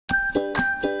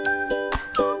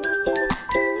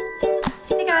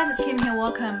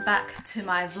welcome back to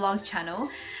my vlog channel.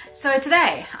 So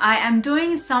today I am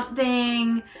doing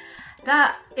something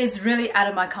that is really out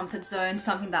of my comfort zone,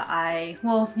 something that I,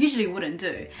 usually wouldn't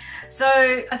do.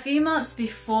 So a few months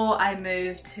before I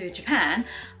moved to Japan,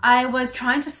 I was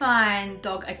trying to find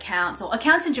dog accounts or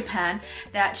accounts in Japan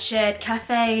that shared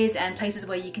cafes and places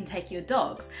where you can take your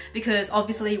dogs, because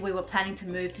obviously we were planning to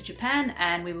move to Japan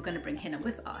and we were going to bring Hina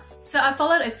with us. So I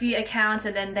followed a few accounts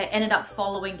and then they ended up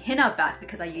following Hina back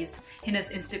because I used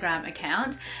Hina's Instagram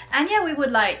account. And yeah, we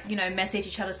would message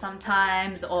each other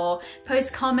sometimes or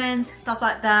post comments, stuff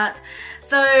like that.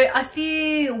 So a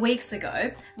few weeks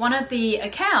ago, one of the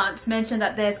accounts mentioned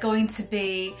that there's going to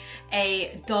be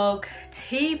a dog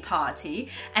tea party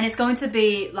and it's going to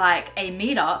be like a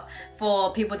meetup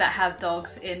for people that have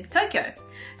dogs in Tokyo.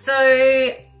 So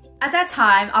at that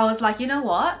time I was like, you know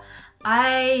what?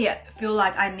 I feel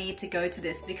like I need to go to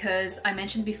this because I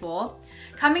mentioned before,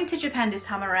 coming to Japan this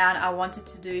time around, I wanted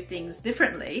to do things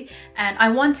differently and I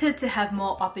wanted to have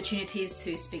more opportunities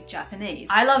to speak Japanese.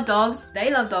 I love dogs,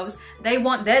 they love dogs, they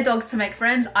want their dogs to make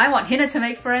friends, I want Hina to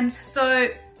make friends, so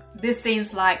this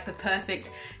seems like the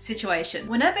perfect situation.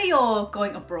 Whenever you're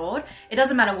going abroad, it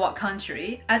doesn't matter what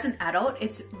country, as an adult,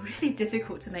 it's really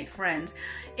difficult to make friends.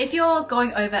 If you're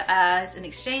going over as an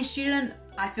exchange student,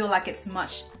 I feel like it's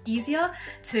much easier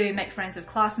to make friends with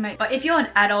classmates. But if you're an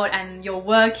adult and you're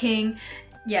working,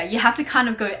 yeah, you have to kind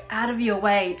of go out of your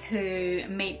way to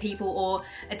meet people or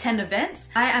attend events.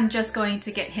 I am just going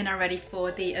to get Hina ready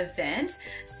for the event.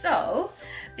 So,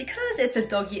 because it's a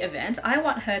doggy event, I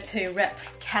want her to rep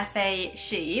Cafe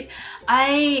Sheep.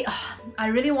 I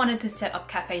really wanted to set up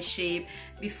Cafe Sheep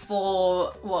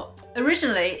before,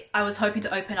 originally I was hoping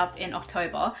to open up in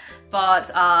October,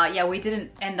 but yeah, we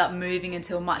didn't end up moving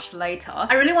until much later.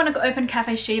 I really want to open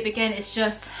Cafe Sheep again, it's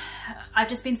just, I've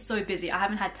just been so busy, I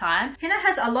haven't had time. Hina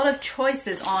has a lot of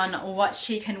choices on what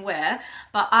she can wear,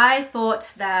 but I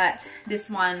thought that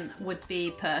this one would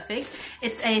be perfect.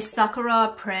 It's a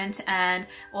sakura print and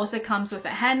also comes with a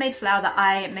handmade flower that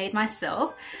I made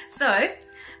myself. So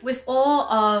with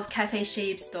all of Cafe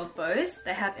Sheep's dog bows,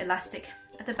 they have elastic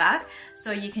at the back,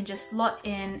 so you can just slot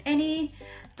in any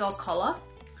dog collar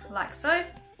like so,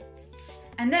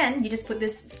 and then you just put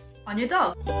this on your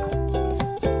dog.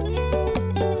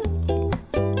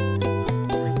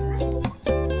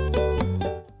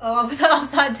 Oh, I put that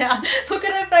upside down. Look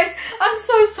at her face. I'm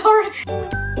so sorry.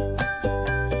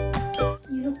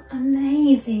 You look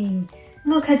amazing.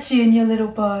 Look at you in your little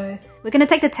bow. We're gonna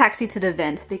take the taxi to the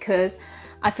event because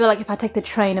I feel like if I take the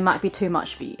train, it might be too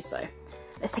much for you. So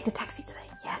let's take the taxi today.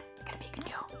 Yeah, you're gonna be a good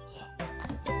girl.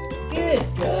 Yeah. Good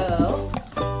girl.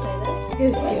 Say that.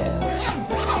 Good girl.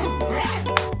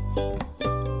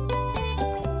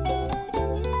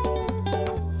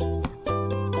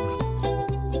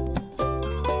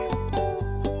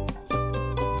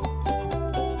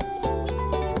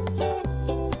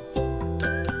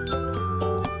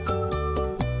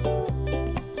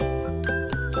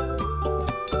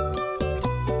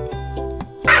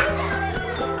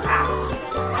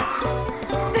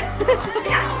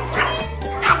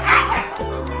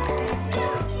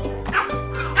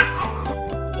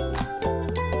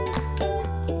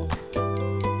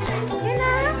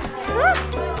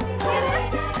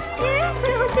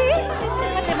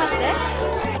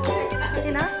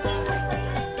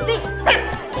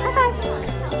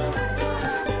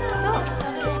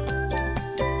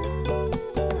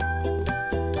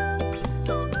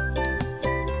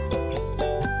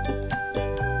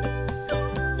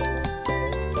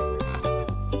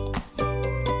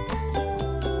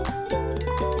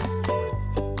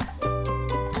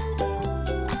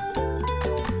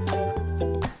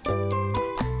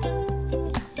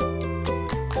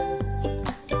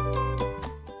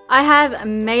 I have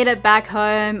made it back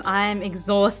home. I'm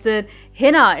exhausted.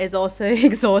 Hina is also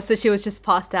exhausted. She was just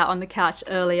passed out on the couch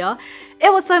earlier.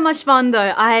 It was so much fun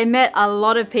though. I met a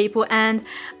lot of people and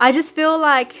I just feel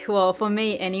like, for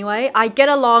me anyway, I get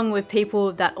along with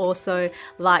people that also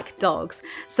like dogs.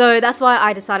 So that's why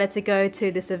I decided to go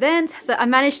to this event. So I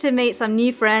managed to meet some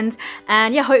new friends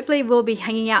and yeah, hopefully we'll be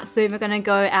hanging out soon. We're gonna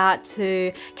go out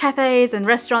to cafes and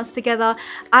restaurants together.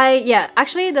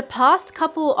 Actually the past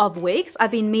couple of weeks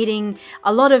I've been meeting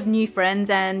a lot of new friends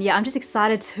and yeah, I'm just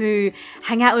excited to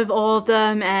hang out with all of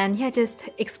them and yeah, just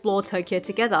explore Tokyo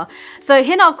together. So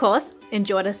Hina, of course,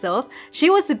 enjoyed herself. She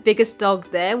was the biggest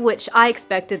dog there, which I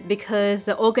expected because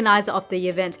the organizer of the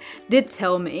event did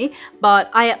tell me, but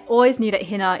I always knew that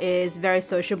Hina is very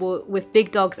sociable with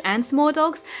big dogs and small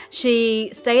dogs. She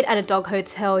stayed at a dog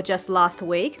hotel just last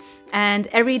week and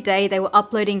every day they were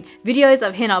uploading videos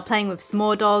of Hina playing with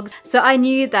small dogs, so I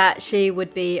knew that she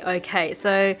would be okay.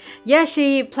 So yeah,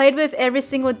 she played with every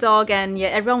single dog, and yeah,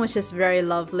 everyone was just very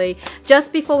lovely.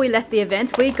 Just before we left the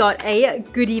event, we got a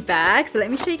goodie bag, so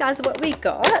let me show you guys what we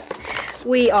got.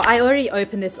 I already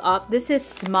opened this up. This is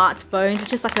Smart Bones.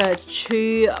 It's just like a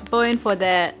chew bone for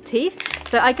their teeth.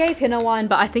 So I gave Hina one,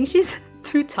 but I think she's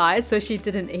too tired, so she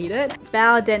didn't eat it.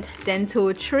 Bowdent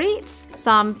dental treats,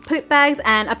 some poop bags,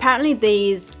 and apparently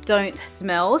these don't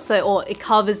smell, or it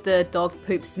covers the dog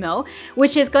poop smell,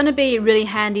 which is going to be really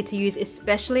handy to use,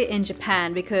 especially in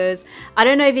Japan, because I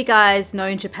don't know if you guys know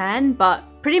in Japan, but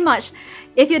pretty much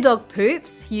if your dog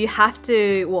poops, you have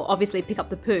to, well, obviously pick up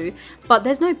the poo, but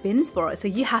there's no bins for it, so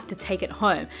you have to take it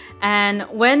home. And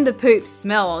when the poop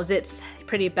smells, it's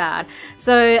pretty bad.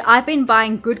 So I've been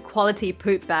buying good quality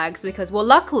poop bags because, well,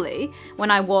 luckily when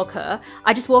I walk her,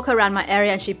 I just walk her around my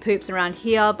area and she poops around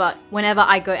here, but whenever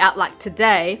I go out like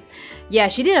today, yeah,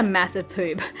 she did a massive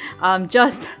poop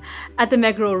just at the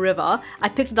Meguro River. I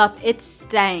picked it up, it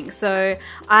stank. So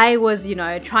I was, you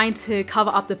know, trying to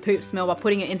cover up the poop smell by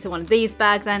putting it into one of these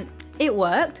bags, and it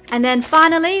worked. And then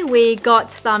finally we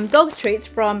got some dog treats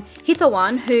from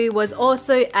Hitowan, who was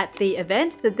also at the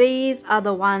event. So these are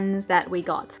the ones that we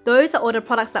got. Those are all the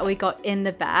products that we got in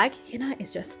the bag. You know,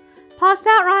 it's just passed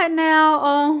out right now.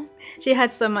 Oh, she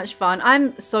had so much fun.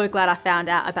 I'm so glad I found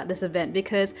out about this event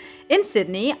because in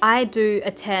Sydney, I do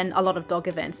attend a lot of dog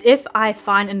events. If I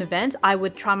find an event, I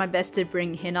would try my best to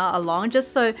bring Hina along,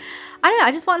 just so, I don't know,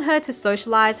 I just want her to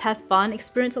socialize, have fun,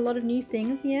 experience a lot of new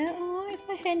things. Yeah. It's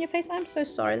my hand in your face. I'm so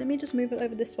sorry. Let me just move it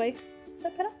over this way. Is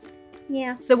that better?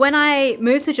 Yeah. So when I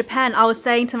moved to Japan, I was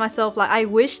saying to myself, like, I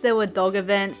wish there were dog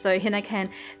events so Hina can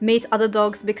meet other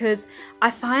dogs, because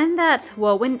I find that,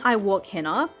 well, when I walk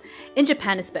Hina, in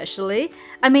Japan especially,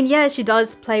 I mean, yeah, she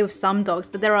does play with some dogs,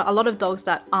 but there are a lot of dogs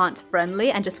that aren't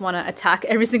friendly and just want to attack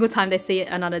every single time they see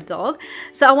another dog.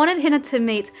 So I wanted Hina to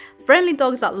meet friendly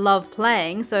dogs that love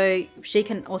playing so she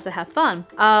can also have fun.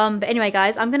 But anyway,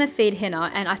 guys, I'm gonna feed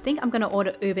Hina, and I think I'm gonna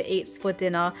order Uber Eats for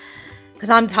dinner because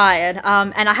I'm tired,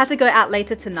 and I have to go out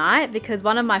later tonight because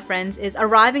one of my friends is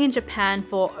arriving in Japan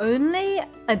for only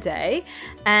a day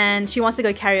and she wants to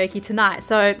go karaoke tonight.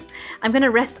 So I'm gonna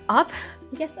rest up.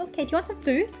 Yes, okay, do you want some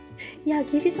food? Yeah, I'll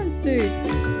give you some food.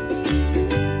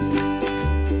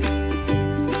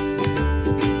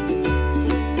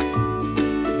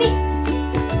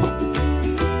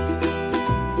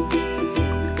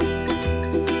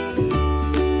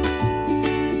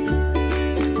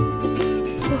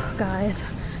 Guys,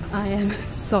 I am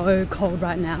so cold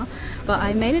right now, but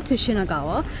I made it to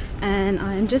Shinagawa and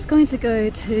I'm just going to go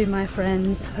to my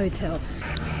friend's hotel.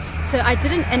 So I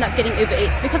didn't end up getting Uber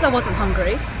Eats because I wasn't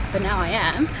hungry, but now I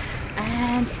am,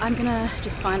 and I'm gonna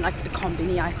just find like a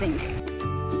combini, I think.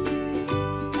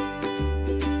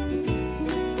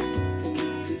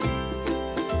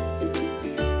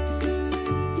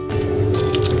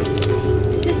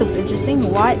 This looks interesting.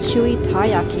 White chewy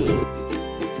taiyaki.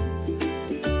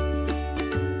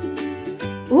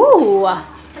 Ooh,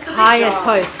 kaya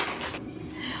toast.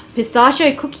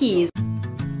 Pistachio cookies.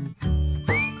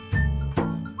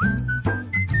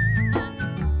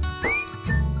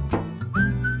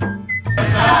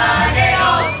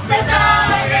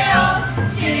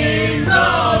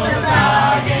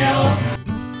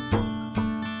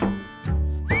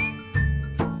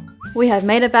 We have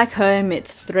made it back home.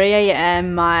 It's 3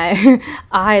 AM. My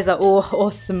eyes are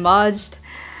all smudged.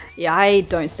 Yeah, I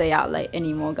don't stay out late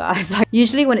anymore, guys.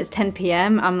 Usually when it's 10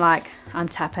 PM, I'm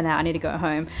tapping out, I need to go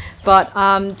home. But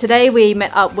today we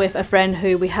met up with a friend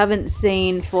who we haven't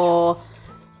seen for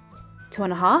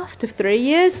 2.5 to 3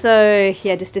 years. So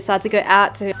yeah, just decided to go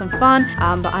out to have some fun.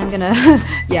 But I'm gonna,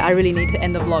 yeah, I really need to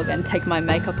end the vlog and take my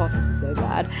makeup off, this is so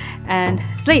bad, and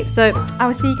sleep. So I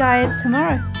will see you guys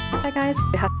tomorrow. Bye guys.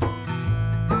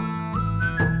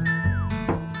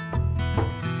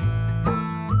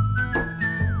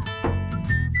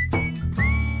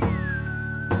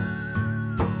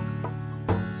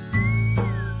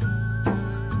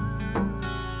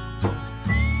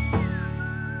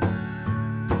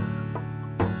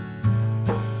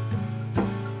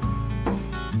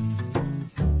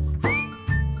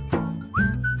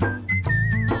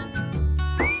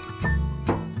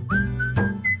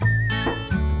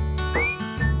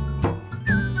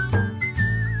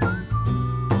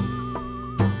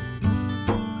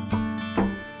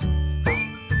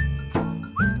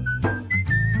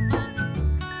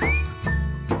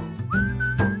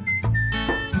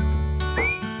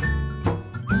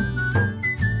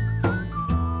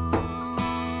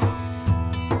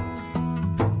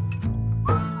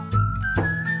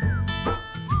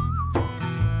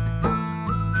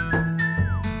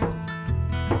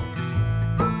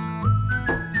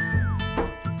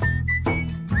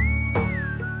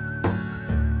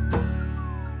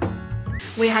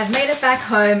 we have made it back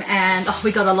home and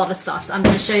we got a lot of stuff. So I'm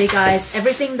going to show you guys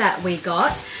everything that we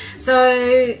got.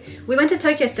 So we went to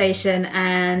Tokyo Station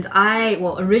and I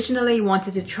originally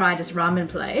wanted to try this ramen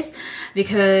place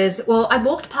because I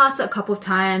walked past it a couple of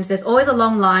times. There's always a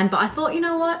long line, but I thought, you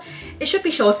know what, it should be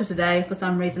shorter today. For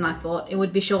some reason I thought it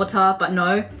would be shorter, but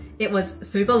no, it was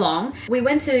super long. We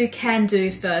went to Can-Do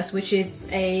first, which is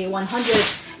a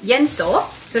 100 yen store.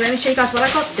 So let me show you guys what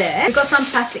I got there. We got some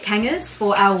plastic hangers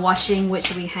for our washing,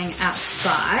 which we hang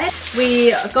outside.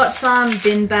 We got some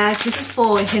bin bags. This is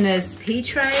for Hina's pea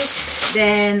tray.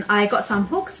 Then I got some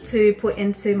hooks to put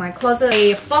into my closet.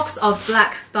 A box of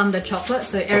Black Thunder chocolate.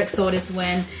 So Eric saw this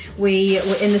when we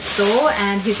were in the store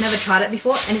and he's never tried it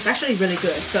before and it's actually really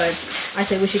good. So I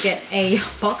said we should get a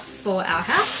box for our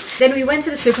house. Then we went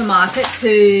to the supermarket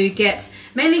to get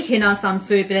mainly Hina some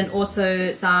food, but then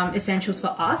also some essentials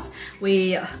for us.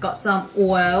 We got some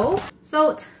oil,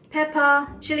 salt, pepper,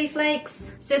 chili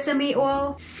flakes, sesame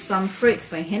oil, some fruit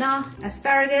for Hina,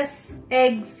 asparagus,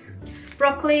 eggs,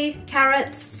 broccoli,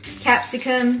 carrots,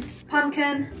 capsicum,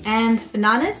 pumpkin, and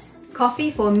bananas.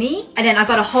 Coffee for me. And then I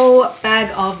got a whole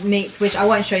bag of meats, which I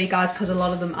won't show you guys because a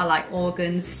lot of them are like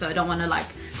organs, so I don't want to like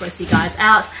gross you guys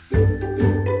out.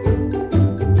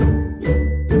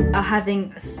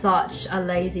 Having such a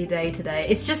lazy day today.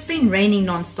 It's just been raining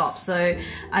non-stop, so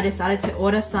I decided to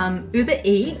order some Uber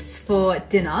Eats for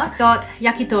dinner. Got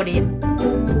yakitori.